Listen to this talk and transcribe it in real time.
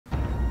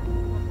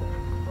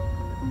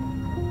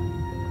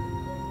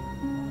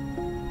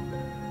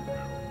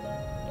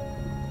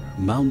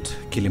Mount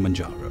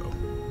Kilimanjaro,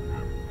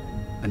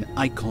 an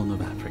icon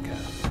of Africa,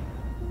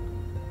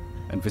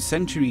 and for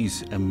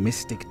centuries a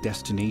mystic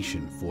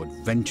destination for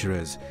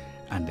adventurers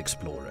and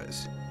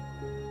explorers.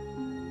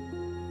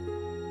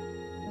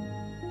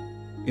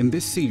 In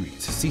this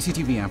series,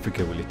 CCTV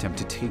Africa will attempt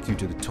to take you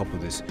to the top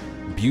of this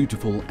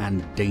beautiful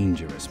and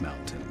dangerous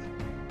mountain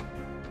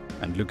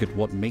and look at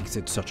what makes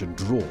it such a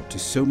draw to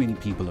so many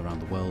people around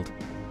the world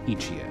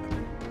each year.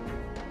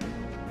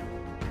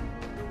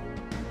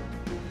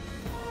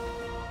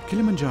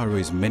 Kilimanjaro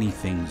is many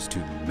things to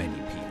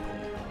many people.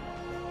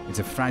 It's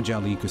a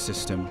fragile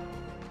ecosystem,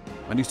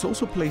 and it's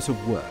also a place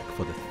of work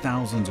for the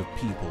thousands of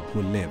people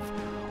who live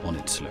on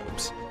its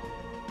slopes.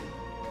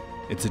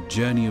 It's a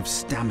journey of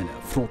stamina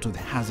fraught with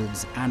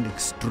hazards and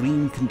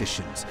extreme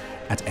conditions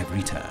at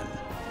every turn.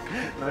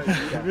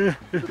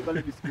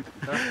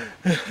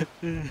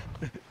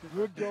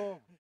 Good job.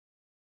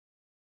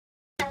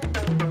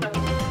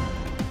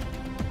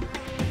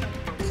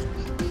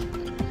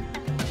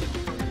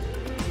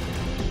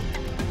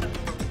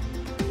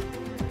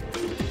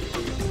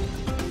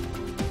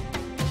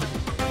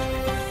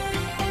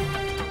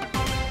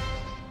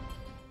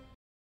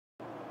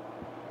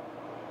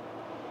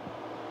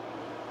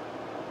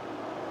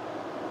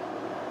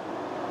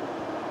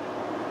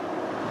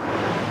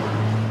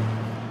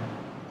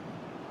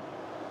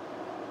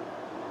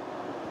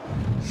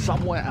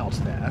 Somewhere out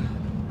there,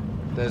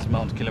 there's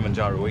Mount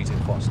Kilimanjaro waiting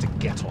for us to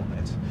get on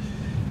it.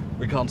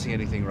 We can't see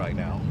anything right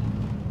now.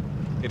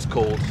 It's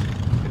cold,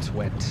 it's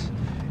wet,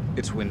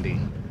 it's windy.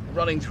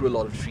 Running through a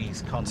lot of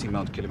trees, can't see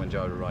Mount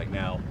Kilimanjaro right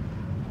now.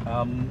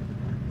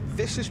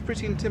 This is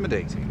pretty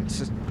intimidating. It's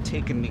just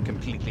taken me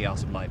completely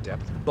out of my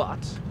depth,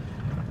 but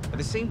at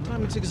the same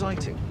time it's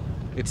exciting.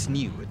 It's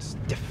new, it's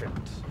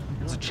different,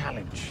 it's a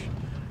challenge,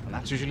 and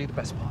that's usually the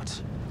best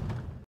part.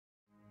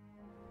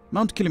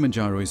 Mount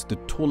Kilimanjaro is the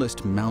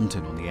tallest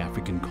mountain on the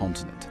African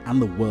continent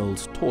and the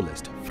world's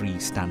tallest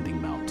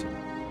freestanding mountain.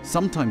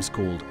 Sometimes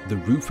called the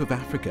Roof of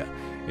Africa,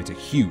 it's a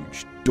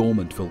huge,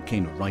 dormant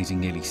volcano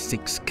rising nearly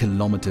 6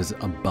 kilometers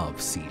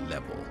above sea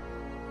level.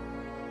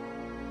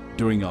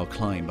 During our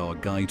climb, our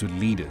guide would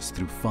lead us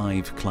through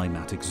 5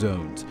 climatic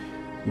zones.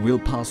 We'll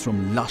pass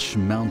from lush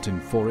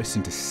mountain forests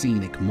into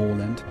scenic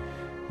moorland.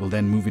 We'll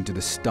then move into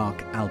the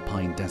stark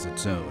alpine desert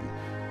zone.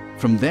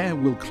 From there,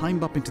 we'll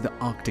climb up into the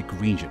Arctic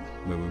region,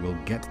 where we will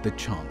get the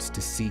chance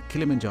to see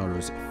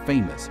Kilimanjaro's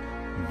famous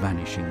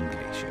vanishing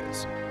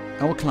glaciers.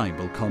 Our climb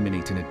will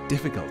culminate in a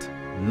difficult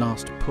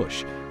last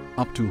push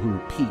up to Uhuru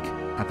Peak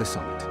at the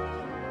summit.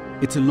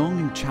 It's a long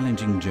and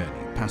challenging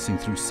journey, passing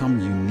through some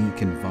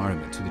unique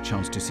environments with a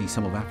chance to see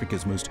some of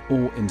Africa's most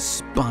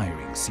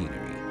awe-inspiring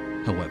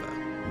scenery. However,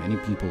 many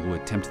people who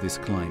attempt this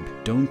climb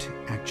don't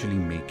actually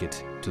make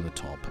it to the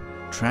top.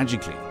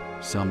 Tragically,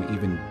 some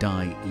even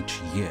die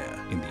each year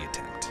in the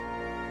attempt.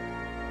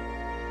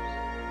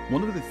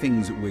 One of the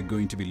things we're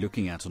going to be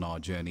looking at on our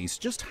journey is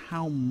just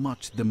how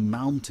much the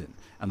mountain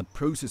and the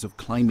process of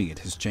climbing it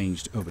has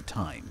changed over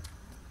time.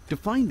 To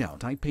find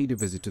out, I paid a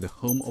visit to the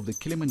home of the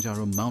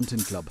Kilimanjaro Mountain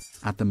Club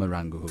at the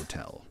Marango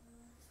Hotel.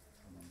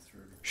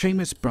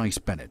 Seamus Bryce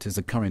Bennett is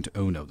the current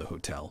owner of the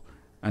hotel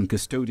and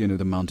custodian of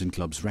the Mountain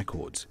Club's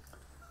records.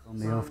 On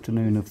the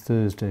afternoon of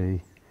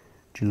Thursday,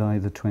 July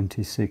the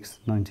 26th,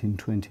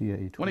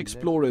 1928. When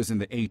explorers in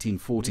the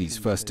 1840s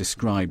first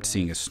described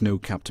seeing a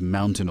snow-capped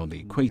mountain on the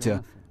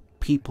equator,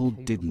 people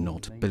did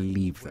not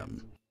believe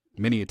them.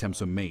 Many attempts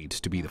were made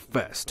to be the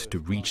first to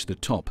reach the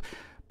top,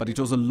 but it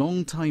was a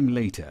long time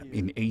later,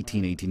 in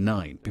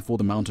 1889, before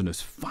the mountain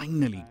was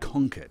finally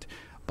conquered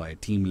by a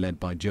team led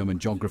by German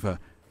geographer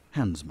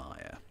Hans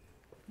Meyer.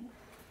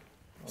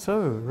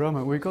 So,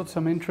 Rama, we've got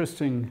some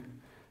interesting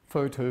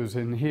photos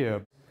in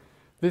here.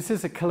 This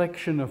is a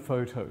collection of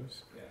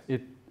photos.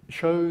 Yes. It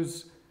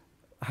shows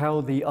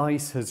how the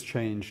ice has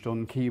changed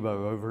on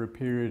Kibo over a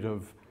period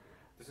of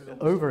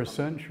over a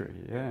century.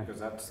 Yeah, because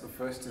that's the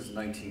first is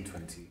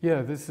 1920.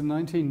 Yeah, this is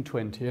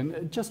 1920,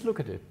 and just look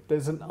at it.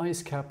 There's an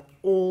ice cap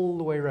all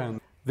the way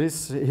around.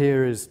 This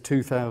here is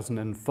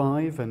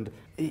 2005, and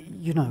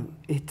you know,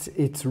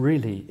 it's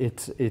really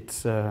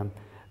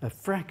a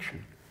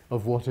fraction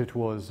of what it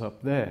was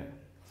up there.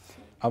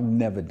 I've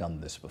never done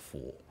this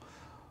before.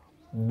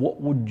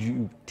 What would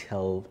you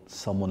tell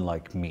someone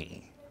like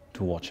me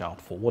to watch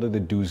out for? What are the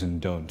do's and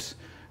don'ts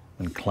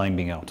when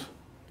climbing out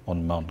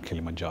on Mount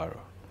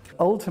Kilimanjaro?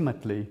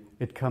 Ultimately,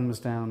 it comes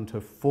down to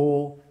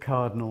 4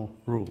 cardinal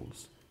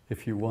rules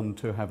if you want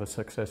to have a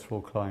successful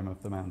climb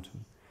of the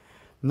mountain.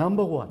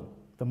 Number 1,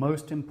 the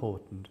most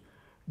important,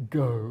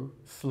 go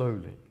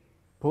slowly.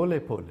 Pole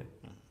pole,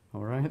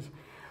 all right?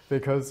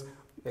 Because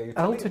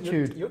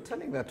altitude... You're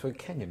telling that to a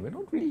Kenyan. We're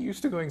not really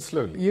used to going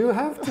slowly. You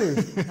have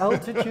to.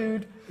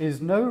 Altitude is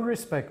no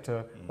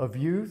respecter of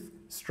youth,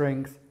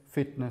 strength,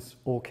 fitness,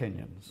 or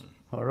Kenyans.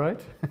 All right?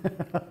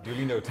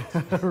 Duly noted.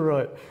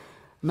 Right.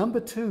 Number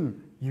 2,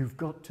 you've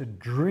got to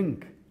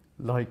drink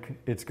like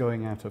it's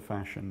going out of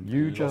fashion.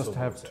 You just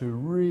have to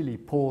really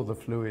pour the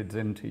fluids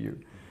into you.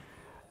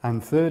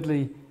 And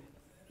thirdly,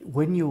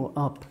 when you're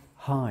up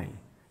high,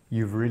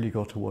 you've really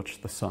got to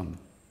watch the sun.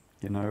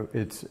 You know,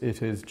 it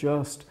is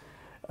just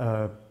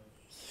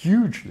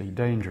hugely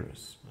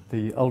dangerous.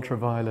 The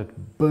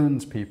ultraviolet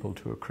burns people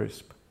to a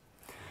crisp.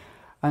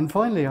 And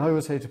finally, I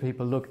would say to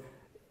people, look,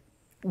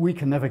 we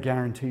can never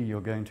guarantee you're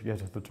going to get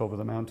to the top of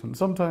the mountain.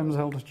 Sometimes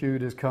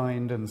altitude is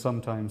kind and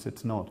sometimes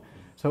it's not.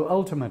 So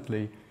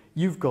ultimately,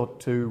 you've got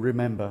to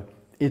remember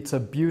it's a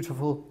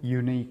beautiful,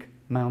 unique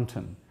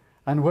mountain.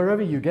 And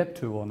wherever you get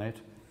to on it,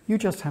 you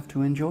just have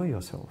to enjoy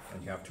yourself.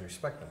 And you have to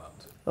respect the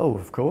mountain. Oh,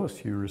 of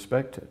course, you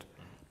respect it.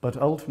 But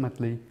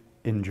ultimately,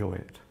 enjoy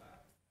it.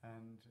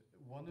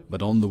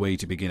 But on the way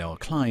to begin our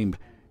climb,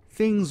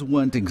 things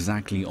weren't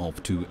exactly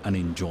off to an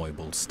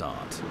enjoyable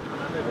start.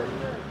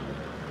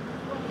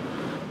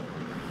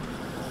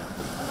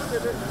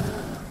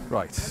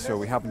 Right, so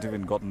we haven't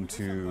even gotten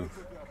to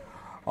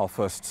our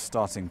first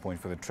starting point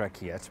for the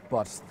trek yet,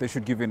 but this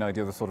should give you an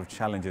idea of the sort of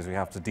challenges we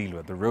have to deal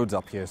with. The roads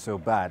up here are so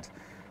bad,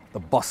 the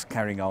bus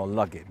carrying our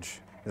luggage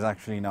is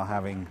actually now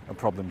having a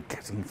problem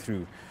getting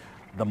through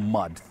the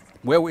mud.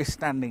 Where we're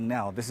standing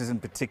now, this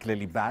isn't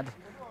particularly bad,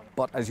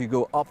 but as you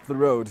go up the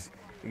road,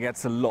 it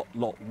gets a lot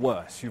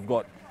worse. You've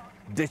got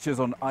ditches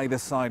on either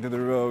side of the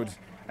road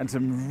and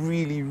some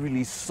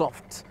really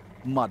soft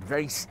mud,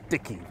 very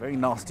sticky, very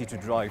nasty to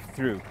drive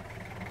through.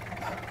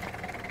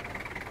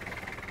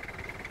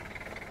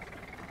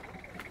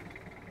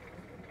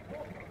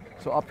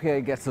 So up here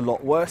it gets a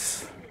lot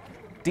worse.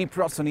 Deep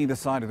ruts on either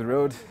side of the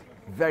road,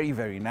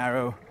 very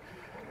narrow,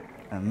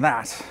 and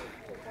that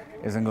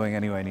isn't going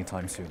anywhere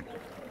anytime soon.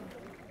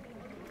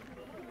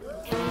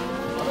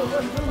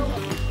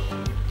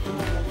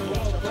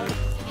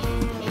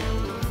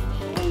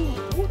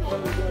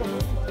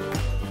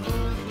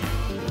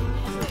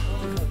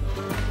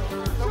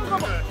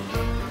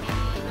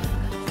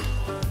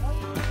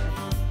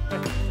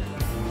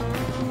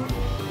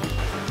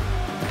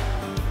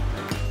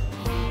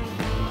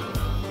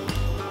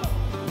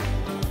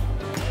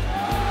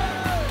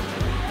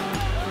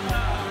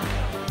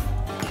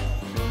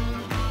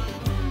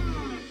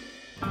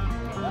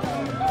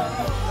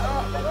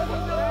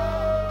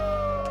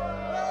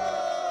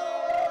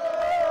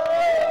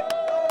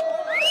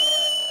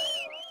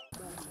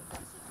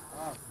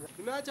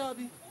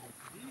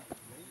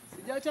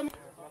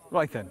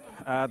 Right then,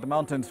 the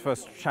mountain's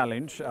first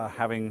challenge,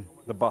 having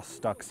the bus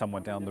stuck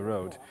somewhere down the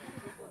road,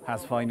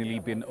 has finally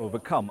been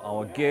overcome.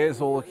 Our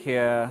gear's all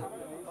here,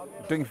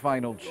 doing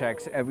final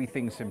checks,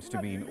 everything seems to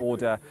be in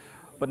order,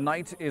 but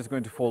night is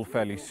going to fall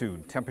fairly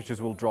soon. Temperatures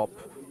will drop,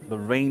 the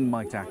rain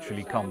might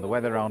actually come. The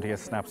weather around here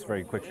snaps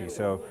very quickly,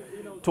 so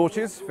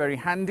torches, very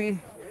handy.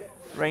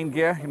 Rain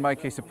gear, in my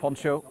case a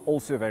poncho,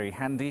 also very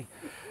handy.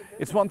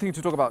 It's one thing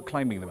to talk about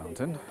climbing the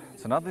mountain,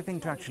 it's another thing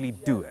to actually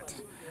do it.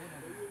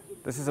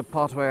 This is a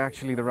part where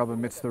actually the rubber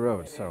meets the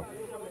road, so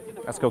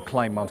let's go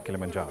climb Mount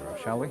Kilimanjaro,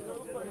 shall we?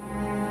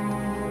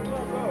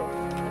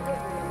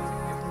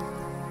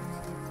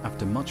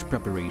 After much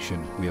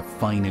preparation, we are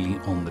finally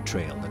on the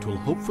trail that will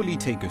hopefully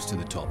take us to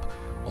the top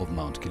of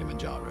Mount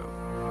Kilimanjaro.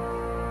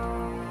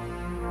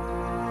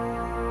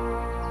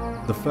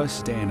 The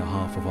first day and a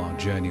half of our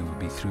journey will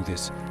be through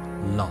this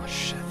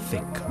lush,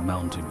 thick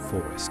mountain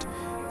forest.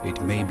 It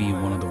may be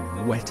one of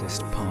the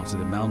wettest parts of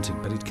the mountain,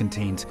 but it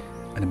contains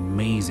an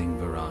amazing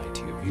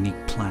variety of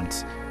unique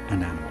plants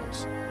and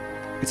animals.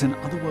 It's an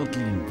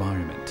otherworldly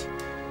environment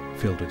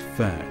filled with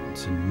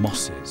ferns and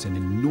mosses and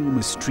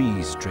enormous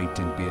trees draped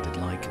in bearded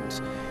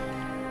lichens.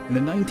 In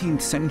the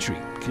 19th century,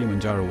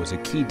 Kilimanjaro was a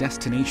key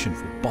destination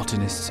for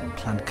botanists and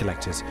plant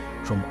collectors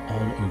from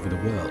all over the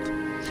world.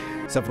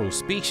 Several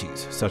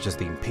species, such as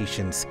the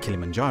impatiens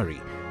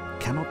kilimanjari,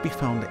 cannot be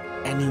found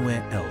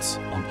anywhere else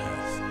on Earth.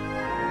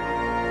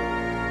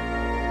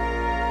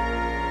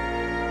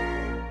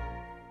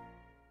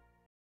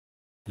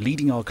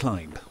 Leading our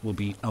climb will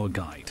be our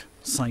guide,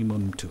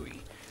 Simon Mtui.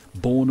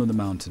 Born on the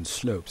mountain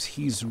slopes,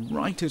 he's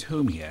right at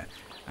home here,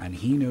 and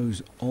he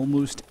knows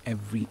almost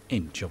every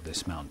inch of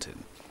this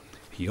mountain.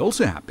 He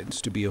also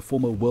happens to be a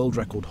former world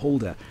record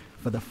holder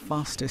for the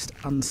fastest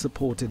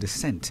unsupported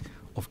ascent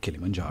of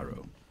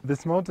Kilimanjaro.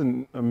 This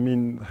mountain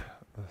means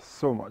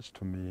so much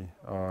to me.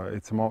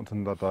 It's a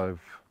mountain that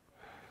I've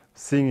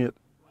seen it,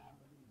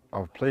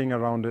 I've playing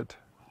around it,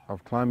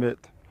 I've climbed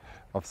it.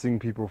 I've seen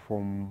people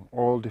from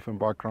all different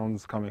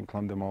backgrounds come and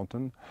climb the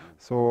mountain.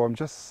 So I'm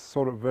just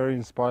sort of very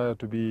inspired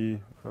to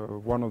be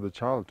one of the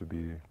child to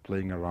be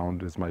playing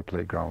around as my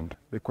playground.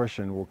 The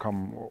question will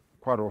come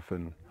quite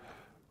often,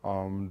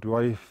 do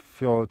I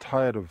feel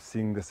tired of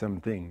seeing the same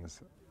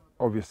things?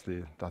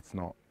 Obviously, that's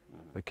not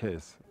the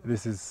case.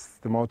 This is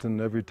the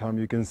mountain every time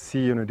you can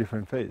see on a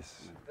different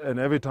face. And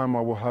every time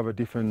I will have a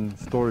different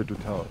story to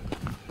tell.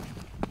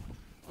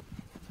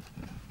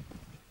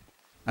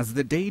 As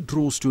the day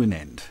draws to an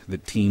end, the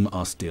team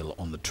are still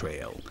on the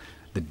trail.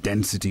 The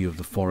density of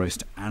the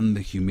forest and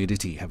the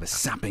humidity have a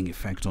sapping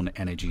effect on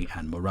energy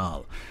and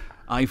morale.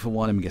 I, for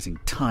one, am getting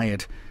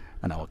tired,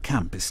 and our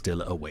camp is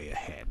still a way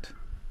ahead.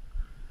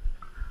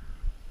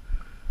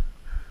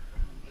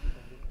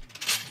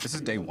 This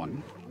is day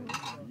one.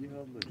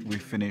 We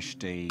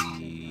finished a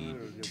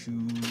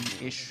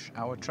 2-ish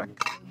hour trek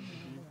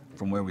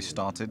from where we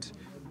started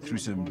through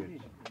some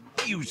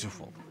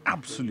beautiful,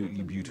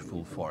 absolutely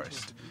beautiful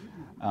forest.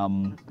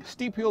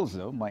 Steep hills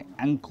though, my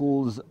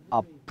ankles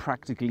are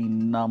practically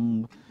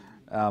numb.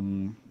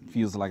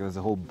 Feels like there's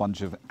a whole bunch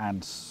of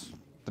ants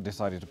that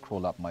decided to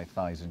crawl up my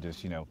thighs and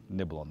just,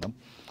 nibble on them.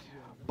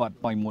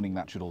 But by morning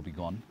that should all be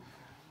gone.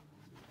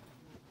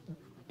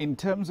 In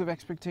terms of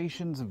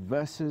expectations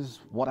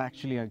versus what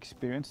actually I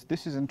experienced,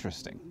 this is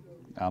interesting.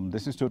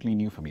 This is totally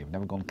new for me. I've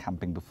never gone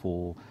camping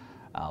before,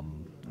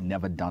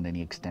 never done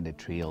any extended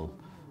trail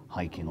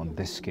hiking on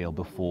this scale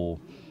before,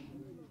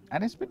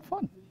 and it's been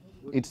fun.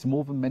 It's more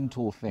of a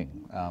mental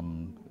thing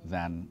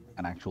than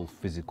an actual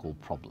physical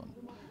problem.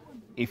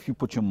 If you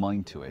put your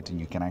mind to it and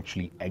you can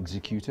actually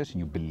execute it and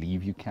you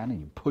believe you can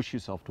and you push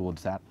yourself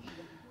towards that,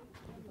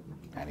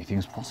 anything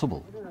is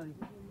possible.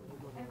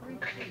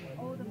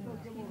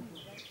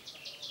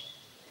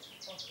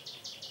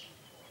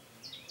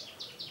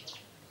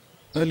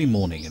 Early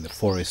morning in the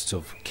forests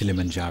of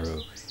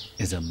Kilimanjaro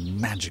is a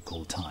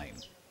magical time.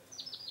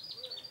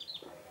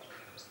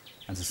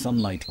 As the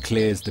sunlight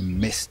clears the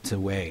mists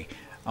away,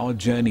 our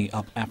journey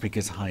up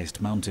Africa's highest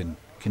mountain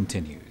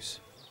continues.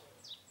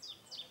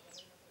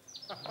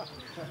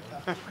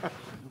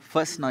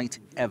 First night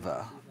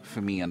ever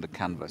for me under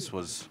canvas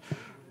was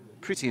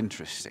pretty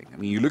interesting. I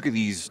mean, you look at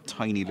these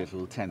tiny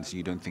little tents and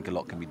you don't think a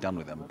lot can be done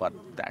with them, but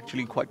they're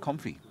actually quite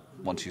comfy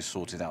once you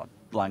sort it out.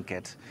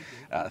 Blanket,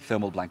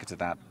 thermal blanket at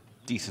that,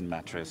 decent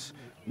mattress,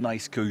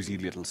 nice cozy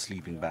little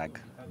sleeping bag,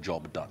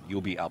 job done.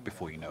 You'll be out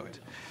before you know it.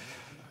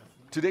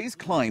 Today's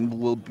climb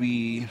will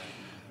be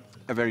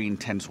a very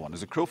intense one.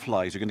 As a crow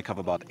flies, you're going to cover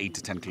about 8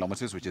 to 10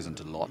 kilometers, which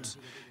isn't a lot,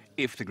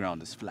 if the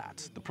ground is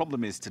flat. The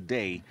problem is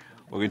today,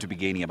 we're going to be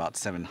gaining about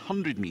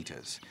 700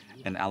 meters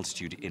in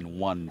altitude in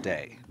one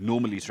day.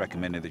 Normally, it's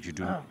recommended that you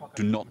do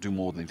not do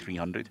more than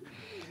 300.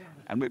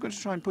 And we're going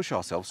to try and push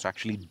ourselves to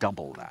actually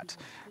double that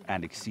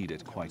and exceed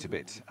it quite a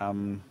bit.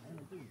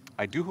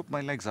 I do hope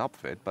my legs are up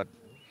for it, but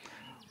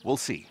we'll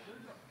see.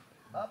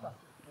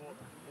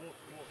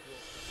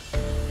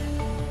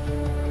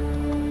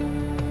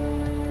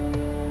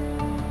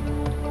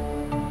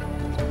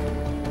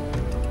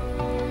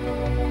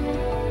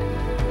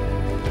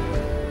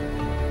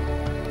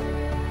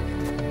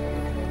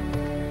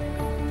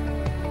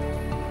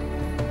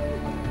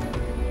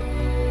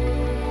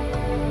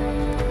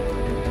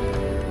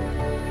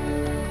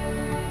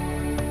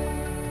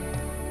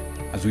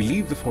 As we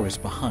leave the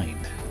forest behind,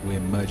 we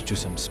emerge to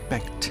some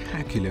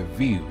spectacular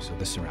views of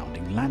the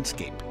surrounding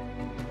landscape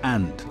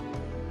and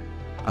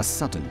a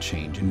sudden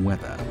change in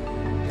weather.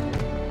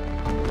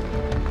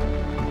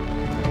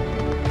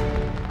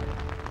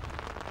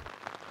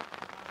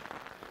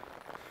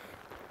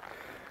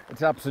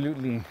 It's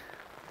absolutely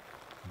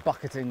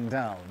bucketing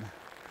down.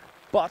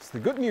 But the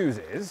good news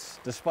is,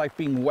 despite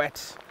being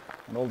wet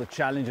and all the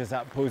challenges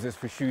that poses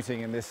for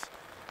shooting in this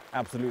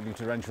absolutely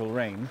torrential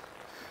rain,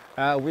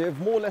 we have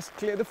more or less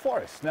cleared the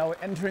forest. Now we're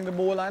entering the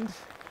moorland,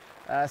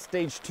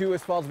 stage 2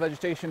 as far as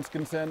vegetation is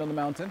concerned on the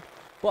mountain.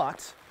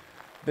 But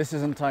this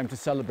isn't time to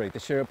celebrate. The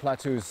Shira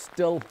Plateau is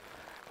still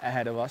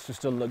ahead of us. We've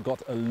still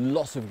got a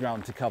lot of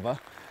ground to cover,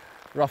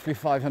 roughly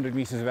 500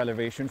 meters of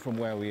elevation from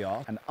where we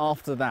are. And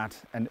after that,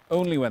 and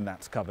only when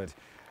that's covered,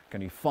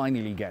 can we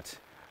finally get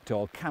to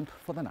our camp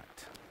for the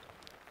night.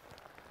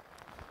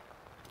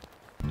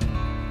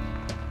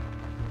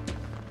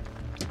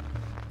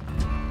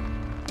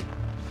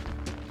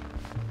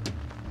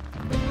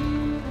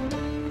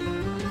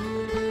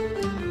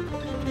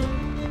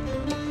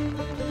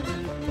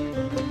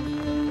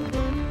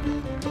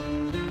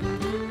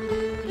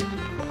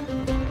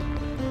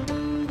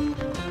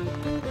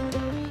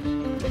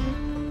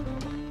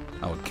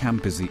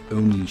 Camp is the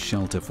only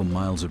shelter for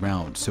miles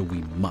around, so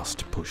we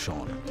must push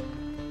on.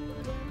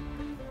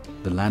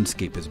 The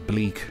landscape is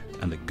bleak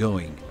and the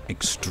going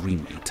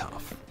extremely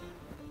tough.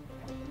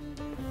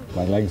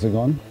 My legs are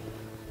gone.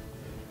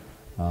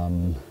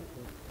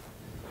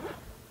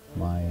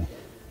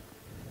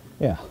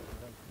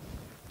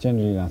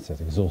 Generally that's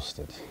it,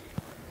 exhausted.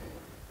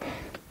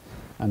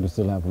 And we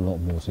still have a lot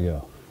more to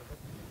go.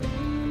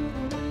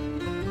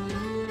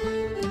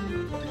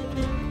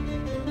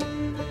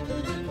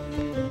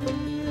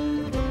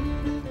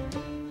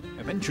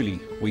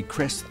 Eventually, we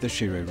crest the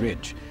Shira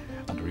Ridge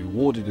and are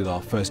rewarded with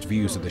our first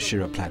views of the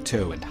Shira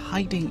Plateau and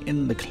hiding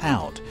in the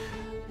cloud,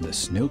 the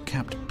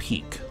snow-capped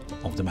peak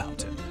of the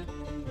mountain.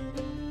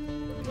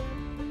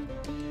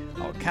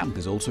 Our camp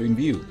is also in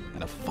view,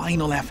 and a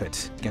final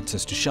effort gets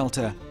us to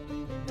shelter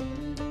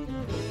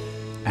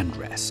and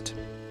rest.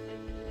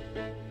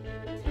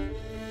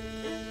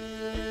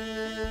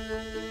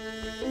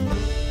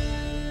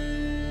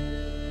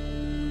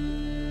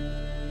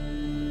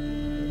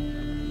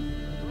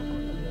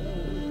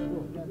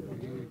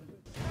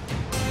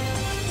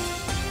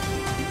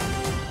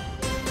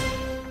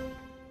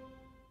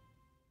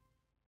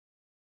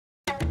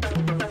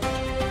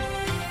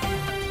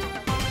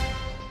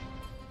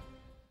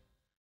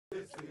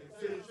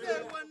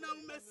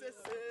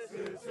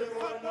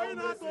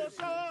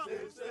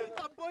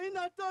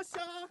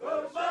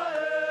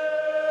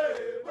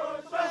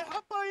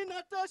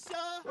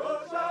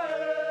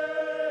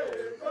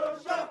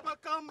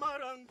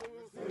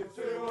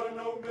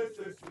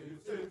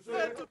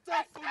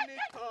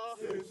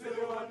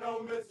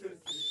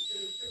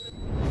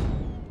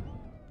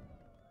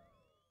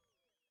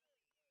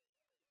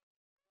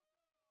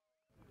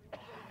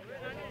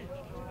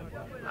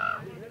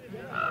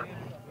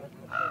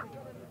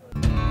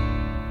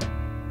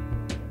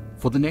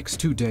 For the next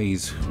 2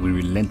 days, we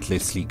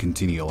relentlessly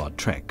continue our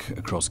trek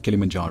across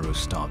Kilimanjaro's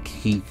stark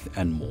heath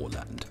and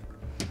moorland.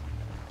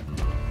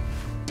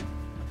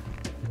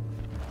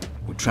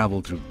 We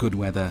travel through good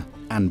weather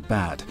and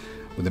bad,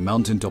 with the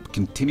mountaintop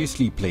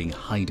continuously playing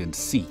hide and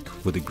seek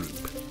for the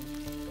group.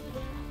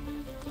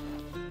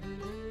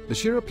 The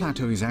Shira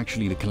Plateau is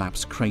actually the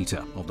collapsed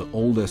crater of the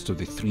oldest of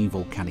the 3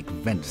 volcanic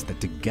vents that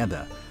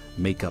together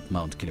make up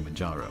Mount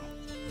Kilimanjaro.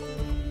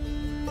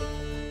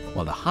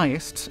 While the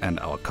highest and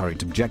our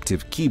current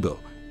objective, Kibo,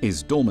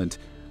 is dormant,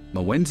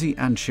 Mawenzi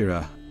and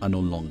Shira are no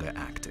longer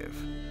active.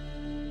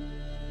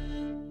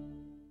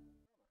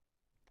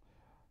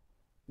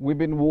 We've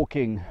been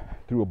walking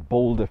through a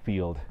boulder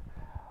field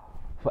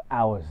for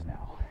hours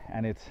now,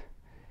 and it's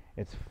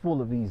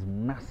full of these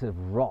massive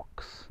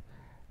rocks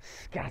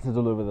scattered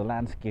all over the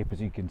landscape, as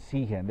you can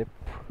see here, and they're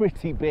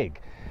pretty big.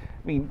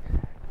 I mean,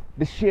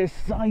 the sheer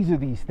size of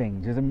these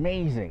things is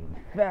amazing.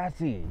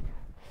 30,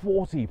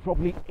 40,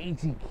 probably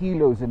 80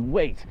 kilos in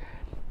weight.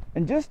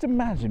 And just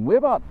imagine, we're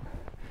about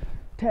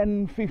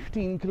 10,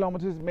 15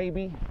 kilometers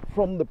maybe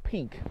from the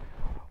peak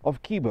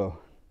of Kibo,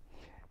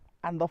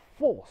 and the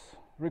force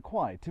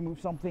required to move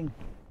something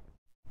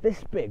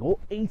this big, or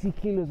 80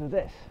 kilos of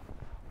this,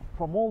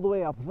 from all the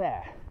way up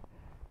there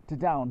to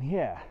down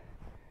here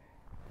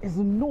is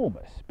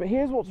enormous. But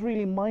here's what's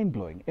really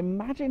mind-blowing.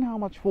 Imagine how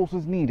much force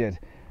is needed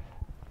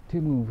to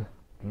move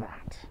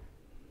that.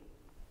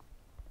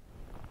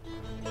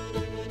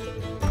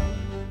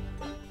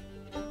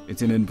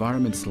 It's in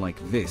environments like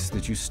this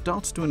that you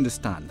start to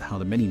understand how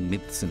the many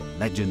myths and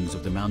legends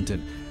of the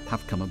mountain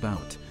have come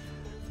about.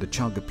 The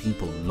Chaga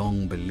people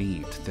long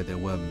believed that there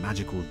were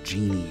magical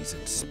genies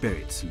and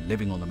spirits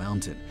living on the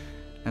mountain,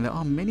 and there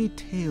are many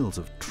tales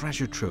of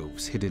treasure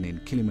troves hidden in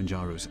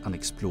Kilimanjaro's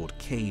unexplored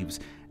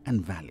caves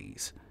and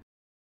valleys.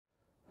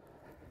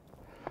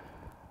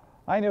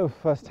 I know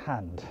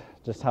firsthand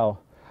just how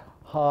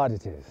hard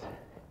it is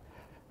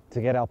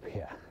to get up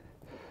here,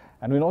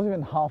 and we're not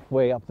even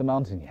halfway up the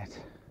mountain yet.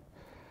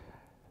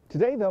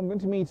 Today, though, I'm going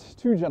to meet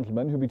 2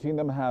 gentlemen who between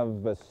them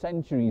have a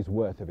century's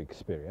worth of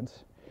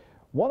experience.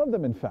 One of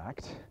them, in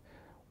fact,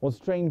 was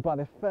trained by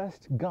the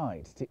first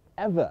guide to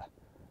ever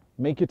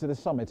make it to the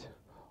summit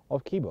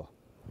of Kibo.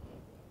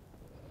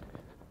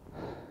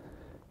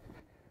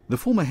 The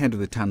former head of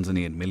the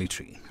Tanzanian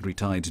military,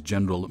 retired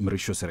General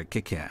Mrisho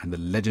Serekeke, and the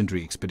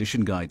legendary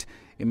expedition guide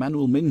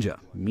Emmanuel Minja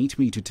meet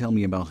me to tell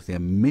me about their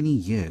many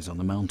years on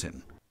the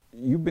mountain.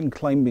 You've been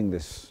climbing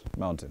this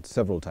mountain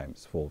several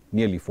times for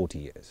nearly 40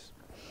 years.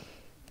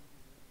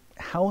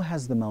 How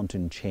has the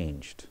mountain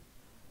changed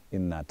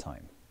in that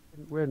time?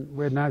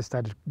 When I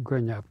started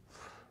going up,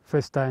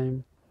 first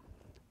time,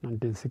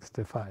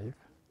 1965,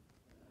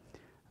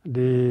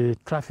 the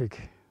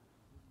traffic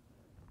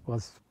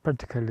was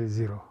practically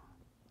zero.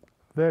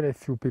 Very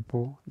few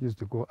people used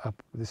to go up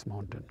this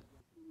mountain.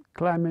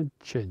 Climate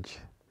change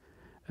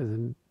has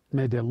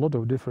made a lot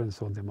of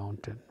difference on the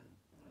mountain.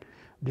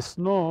 The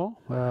snow,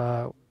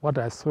 what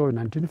I saw in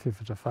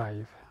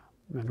 1955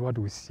 and what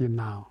we see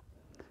now,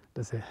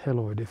 there's a hell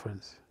of a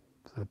difference.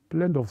 There's a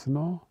plenty of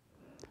snow.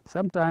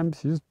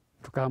 Sometimes used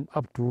to come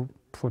up to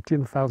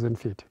 14,000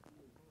 feet.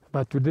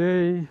 But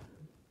today,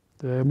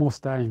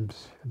 most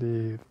times,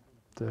 the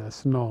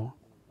snow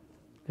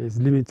is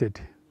limited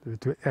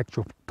to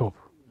actual top.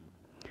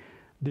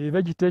 The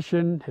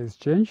vegetation has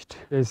changed.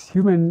 As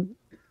human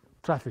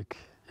traffic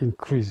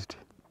increased,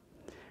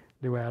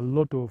 there were a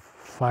lot of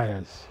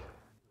fires.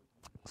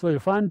 So you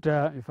find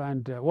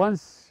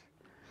once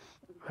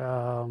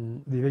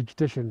the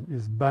vegetation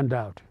is burned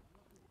out,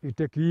 it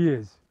takes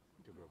years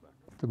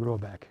to grow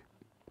back.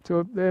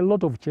 So there are a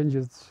lot of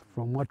changes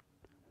from what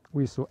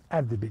we saw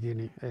at the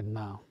beginning and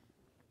now.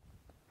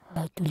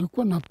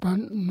 Tulikuwa na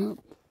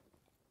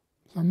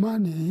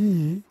zamani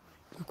hii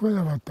ilikuwa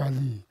ya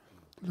watalii.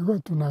 Tulikuwa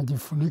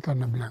tunajifunika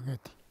na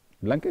blanketi.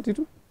 Blanketi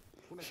tu?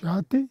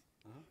 Shati,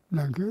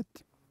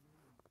 blanketi.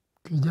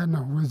 Kijana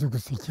huwezi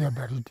kusikia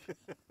baridi.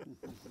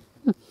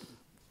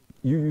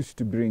 You used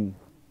to bring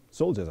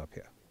soldiers up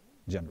here,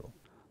 General.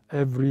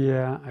 Every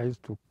year I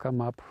used to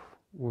come up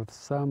with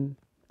some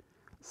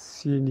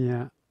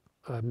senior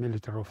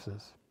military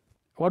officers.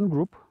 One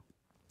group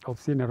of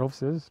senior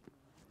officers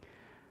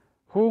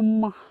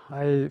whom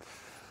I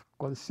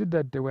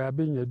considered they were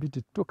being a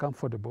bit too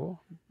comfortable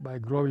by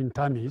growing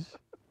tummies.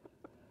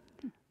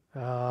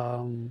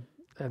 And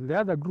the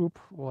other group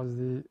was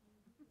the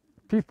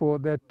people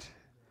that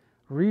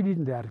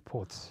reading their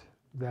reports.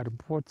 Their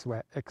reports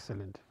were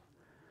excellent.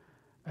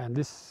 And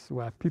these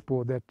were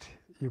people that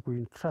you could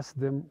entrust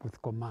them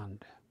with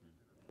command.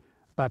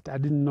 But I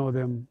didn't know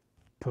them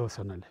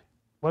personally.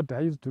 What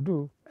I used to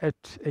do,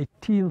 at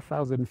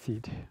 18,000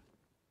 feet,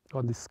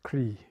 on the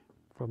scree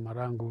from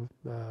Marangu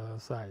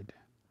side.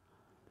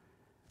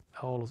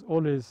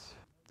 Always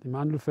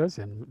Emmanuel first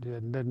and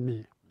then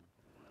me.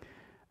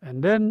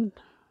 And then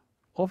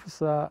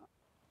officer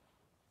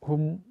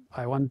whom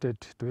I wanted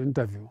to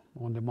interview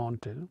on the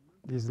mountain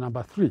is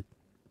number 3.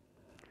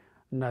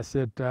 And I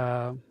said,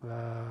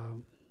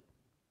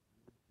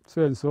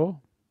 so-and-so,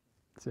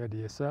 said,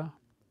 yes, sir.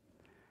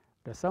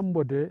 There's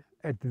somebody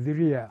at the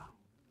rear,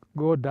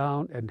 go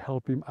down and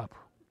help him up.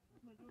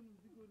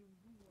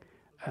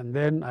 And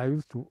then I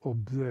used to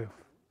observe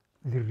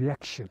the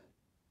reaction.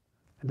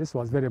 And this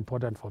was very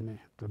important for me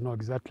to know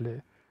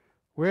exactly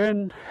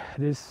when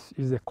this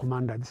is a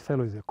commander, this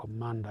fellow is a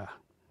commander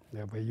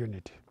of a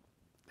unit,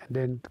 and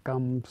then it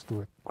comes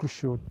to a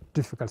crucial,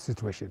 difficult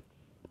situation.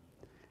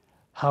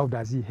 How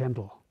does he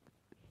handle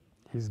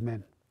his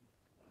men?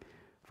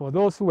 For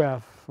those who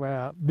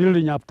were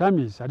building up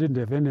tummies, I didn't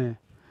have any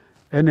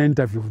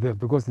interview with them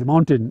because the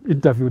mountain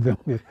interviewed them.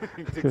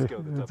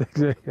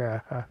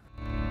 Yeah.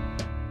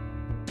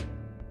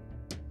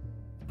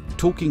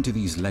 Talking to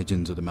these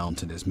legends of the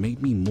mountain has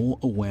made me more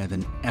aware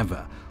than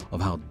ever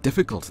of how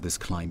difficult this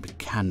climb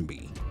can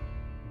be.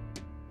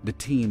 The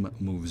team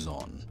moves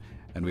on,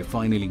 and we're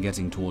finally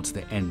getting towards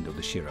the end of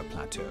the Shira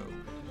Plateau.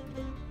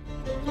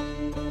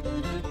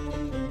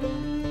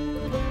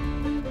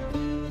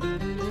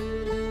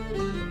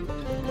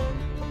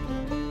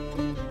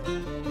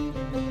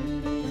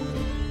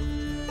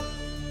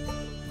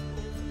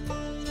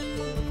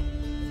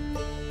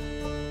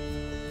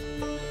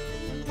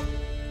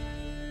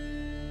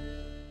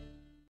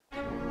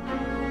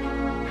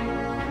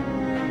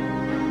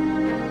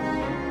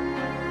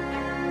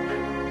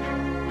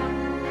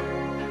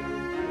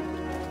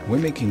 We're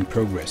making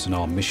progress in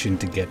our mission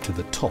to get to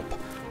the top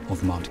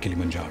of Mount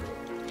Kilimanjaro.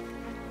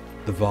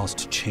 The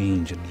vast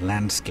change in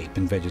landscape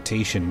and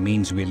vegetation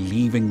means we're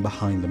leaving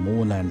behind the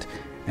moorland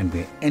and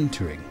we're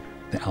entering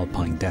the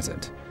alpine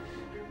desert.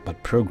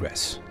 But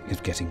progress is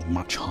getting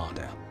much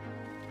harder.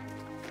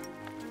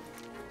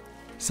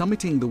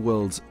 Summiting the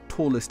world's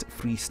tallest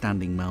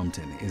freestanding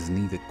mountain is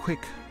neither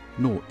quick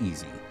nor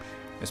easy,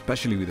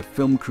 especially with a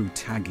film crew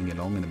tagging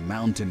along and the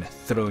mountain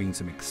throwing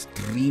some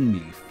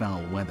extremely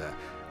foul weather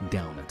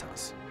down at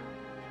us.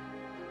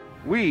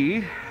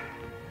 We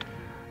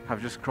have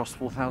just crossed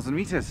 4,000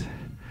 meters,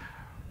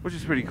 which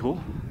is pretty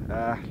cool.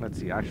 Let's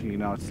see, actually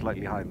now it's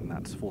slightly higher than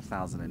that, it's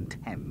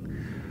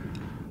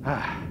 4,010.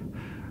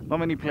 Not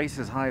many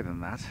places higher than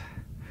that.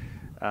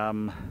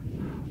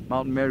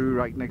 Mount Meru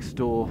right next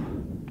door,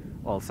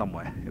 well,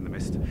 somewhere in the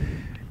mist,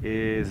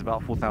 is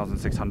about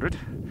 4,600.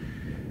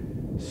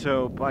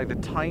 So by the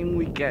time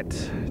we get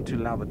to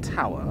Lava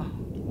Tower,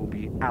 we'll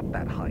be at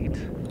that height.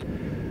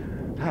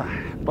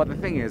 But the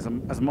thing is,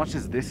 as much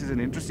as this is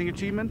an interesting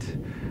achievement,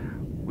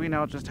 we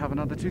now just have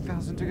another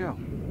 2,000 to go.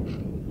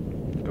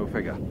 Go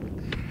figure.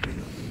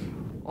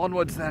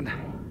 Onwards then.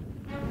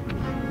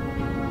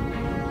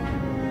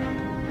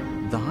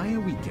 The higher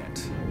we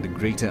get, the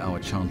greater our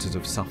chances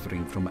of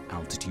suffering from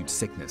altitude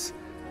sickness.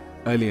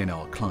 Earlier in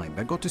our climb,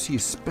 I got to see a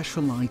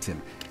special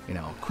item in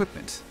our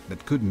equipment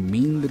that could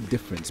mean the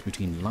difference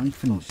between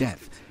life and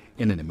death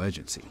in an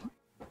emergency.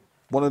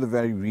 One of the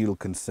very real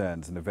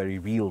concerns and the very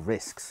real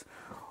risks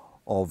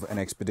of an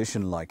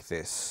expedition like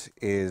this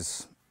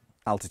is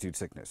altitude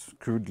sickness.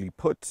 Crudely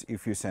put,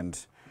 if you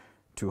ascend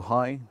too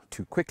high,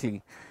 too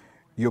quickly,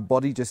 your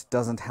body just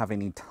doesn't have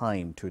any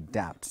time to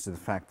adapt to the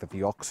fact that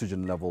the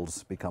oxygen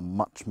levels become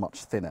much,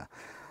 much thinner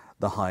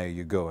the higher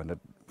you go. And at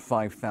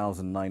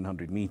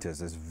 5,900 meters,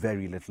 there's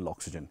very little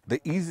oxygen.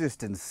 The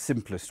easiest and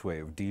simplest way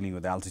of dealing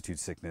with altitude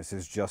sickness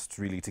is just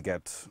really to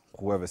get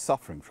whoever's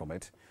suffering from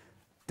it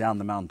down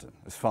the mountain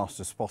as fast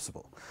as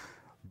possible.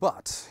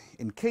 But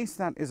in case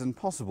that isn't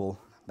possible,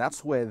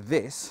 that's where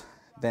this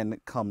then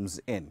comes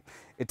in.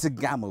 It's a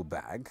Gamo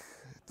bag.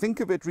 Think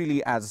of it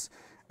really as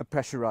a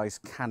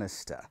pressurized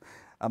canister.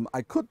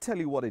 I could tell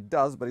you what it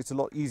does, but it's a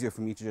lot easier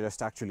for me to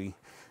just actually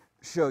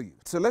show you.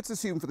 So let's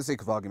assume, for the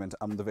sake of argument,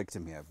 I'm the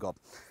victim here. I've got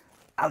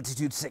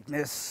altitude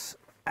sickness,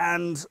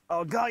 and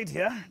our guide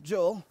here,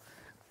 Joel,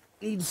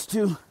 needs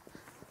to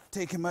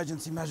take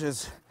emergency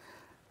measures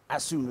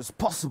as soon as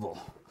possible.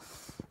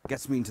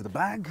 Gets me into the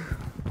bag,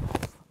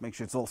 make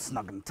sure it's all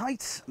snug and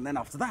tight, and then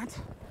after that,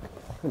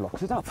 he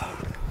locks it up.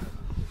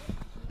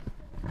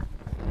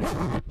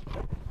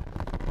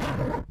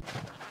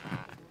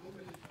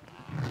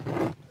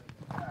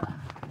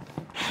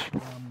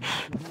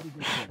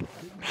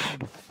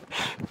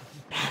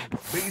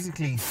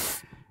 Basically,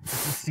 it's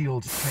a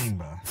sealed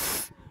chamber.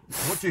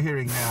 What you're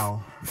hearing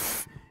now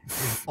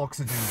is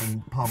oxygen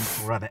being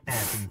pumped, or rather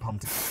air being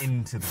pumped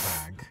into the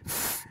bag,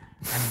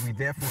 and we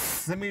therefore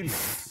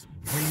simulate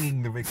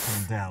bringing the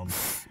victim down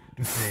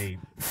to, say,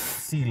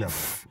 sea level.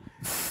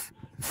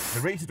 The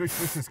rate at which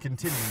this is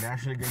continuing, they're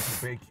actually going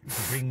to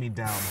bring me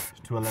down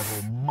to a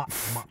level much,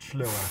 much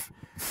lower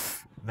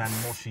than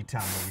Moshi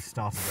Tam, where we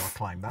started our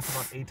climb. That's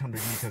about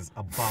 800 meters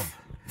above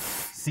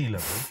sea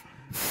level.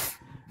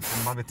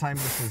 And by the time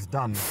this is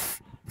done,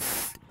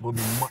 we'll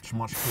be much,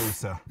 much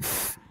closer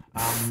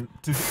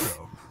to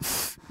zero.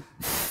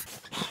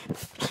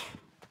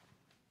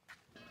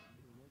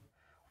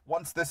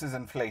 once this is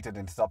inflated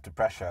and it's up to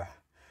pressure,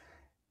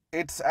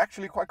 it's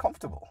actually quite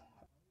comfortable.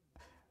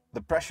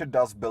 The pressure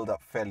does build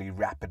up fairly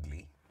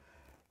rapidly.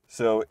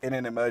 So in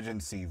an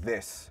emergency,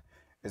 this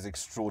is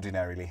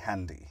extraordinarily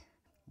handy.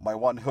 My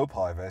one hope,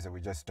 however, is that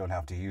we just don't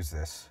have to use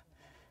this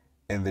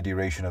in the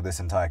duration of this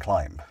entire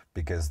climb,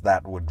 because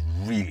that would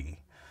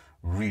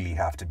really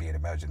have to be an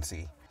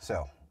emergency.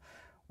 So,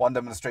 one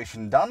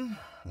demonstration done,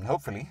 and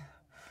hopefully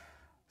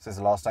this is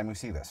the last time we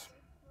see this.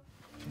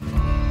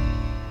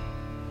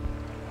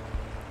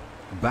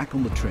 Back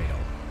on the trail,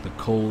 the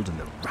cold and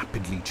the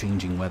rapidly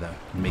changing weather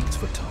makes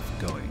for tough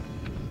going.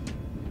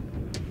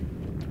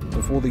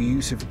 Before the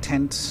use of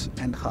tents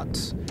and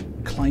huts,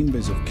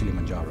 climbers of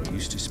Kilimanjaro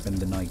used to spend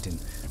the night in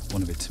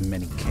one of its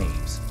many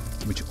caves,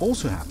 which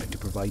also happened to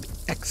provide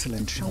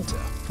excellent shelter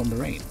from the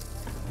rain.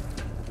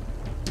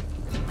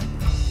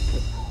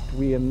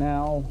 We are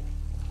now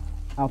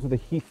out of the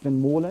heath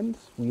and moorlands.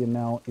 We are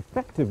now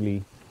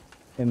effectively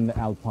in the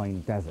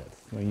alpine desert.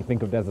 When you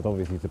think of desert,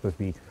 obviously it's supposed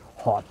to be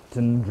hot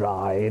and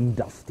dry and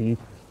dusty.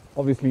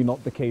 Obviously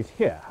not the case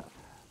here.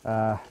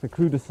 The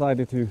crew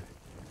decided to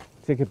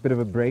take a bit of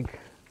a break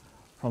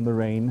from the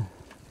rain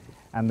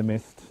and the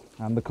mist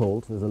and the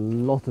cold. There's a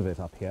lot of it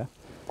up here.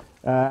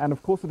 And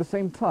of course, at the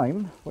same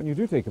time, when you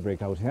do take a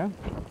break out here,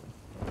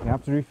 you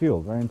have to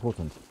refuel. Very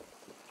important.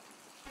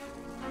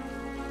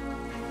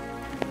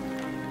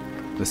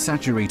 The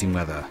saturating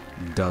weather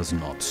does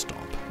not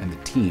stop, and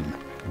the team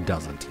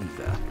doesn't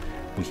either.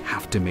 We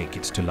have to make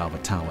it to Lava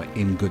Tower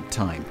in good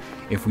time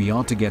if we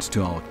are to get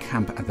to our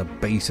camp at the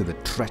base of the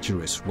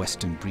treacherous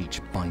western breach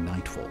by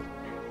nightfall.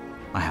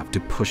 I have to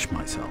push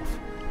myself.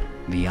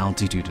 The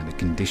altitude and the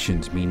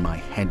conditions mean my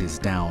head is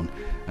down,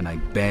 and I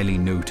barely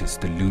notice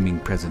the looming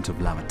presence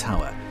of Lava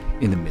Tower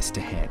in the mist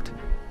ahead.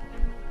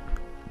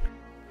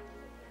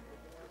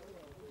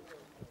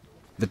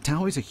 The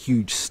tower is a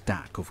huge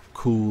stack of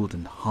cooled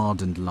and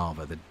hardened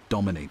lava that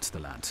dominates the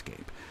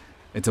landscape.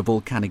 It's a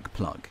volcanic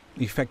plug,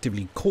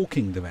 effectively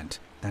corking the vent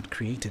that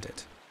created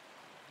it.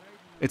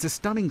 It's a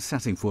stunning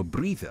setting for a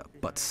breather,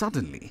 but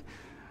suddenly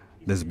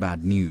there's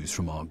bad news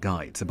from our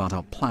guides about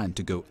our plan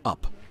to go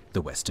up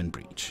the western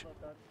breach.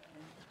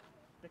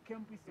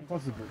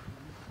 Impossible.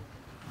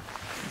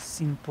 It's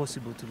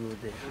impossible to go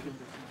there.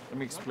 Let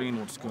me explain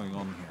what's going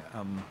on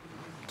here.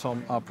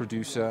 Tom, our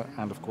producer,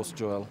 and of course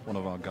Joel, one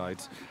of our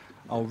guides.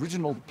 Our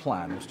original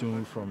plan was to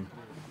move from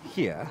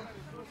here,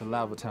 the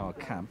Lava Tower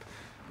camp,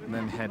 and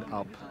then head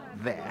up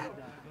there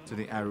to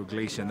the Aru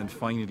Glacier, and then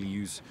finally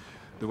use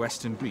the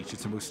western breach.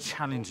 It's the most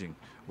challenging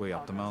way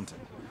up the mountain.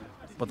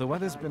 But the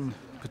weather's been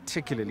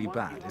particularly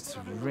bad. It's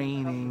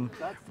raining.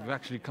 We've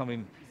actually come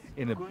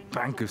in a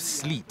bank of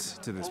sleet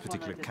to this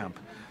particular camp.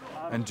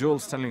 And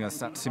Joel's telling us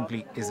that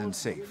simply isn't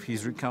safe.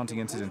 He's recounting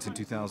incidents in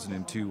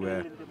 2002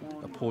 where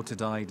a porter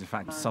died. In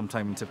fact,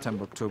 sometime in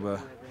September,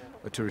 October,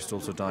 a tourist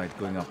also died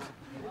going up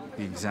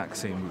the exact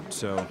same route.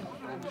 So,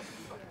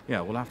 yeah,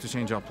 we'll have to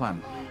change our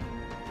plan.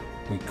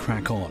 We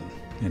crack on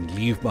and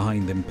leave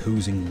behind the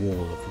imposing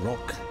wall of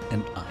rock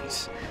and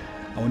ice.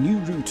 Our new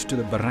route to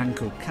the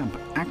Barranco camp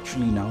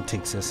actually now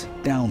takes us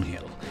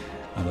downhill.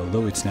 And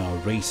although it's now a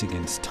race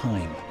against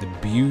time, the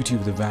beauty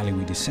of the valley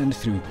we descend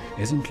through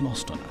isn't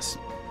lost on us.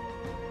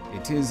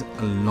 It is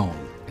a long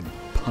and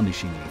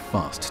punishingly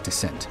fast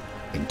descent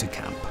into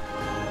camp.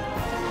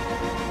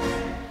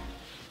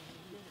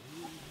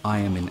 I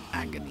am in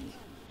agony.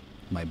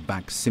 My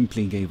back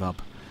simply gave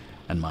up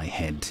and my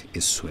head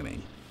is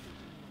swimming.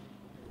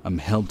 I'm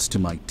helped to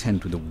my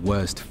tent with the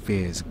worst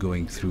fears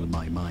going through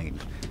my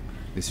mind.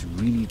 This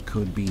really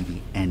could be the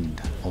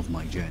end of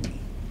my journey.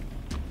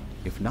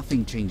 If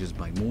nothing changes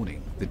by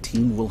morning, the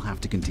team will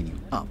have to continue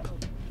up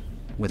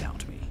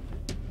without me.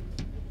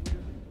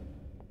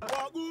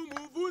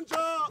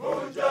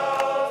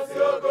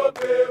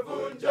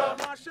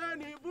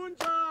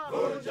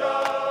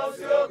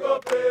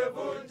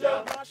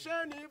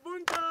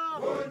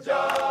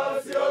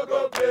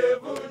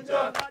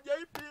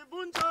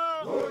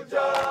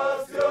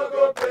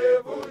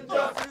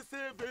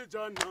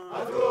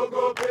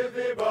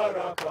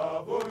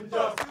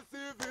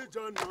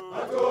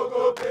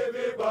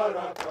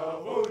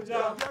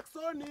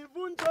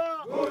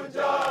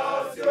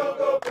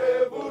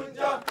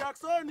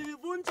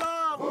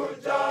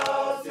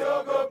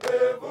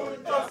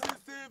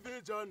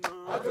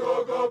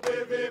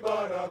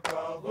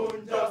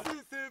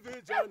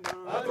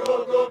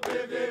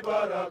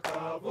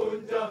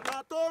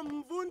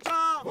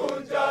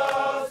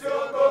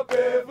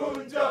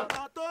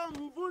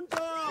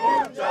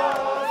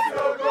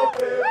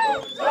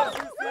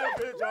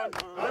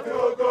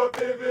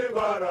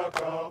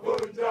 Baraka.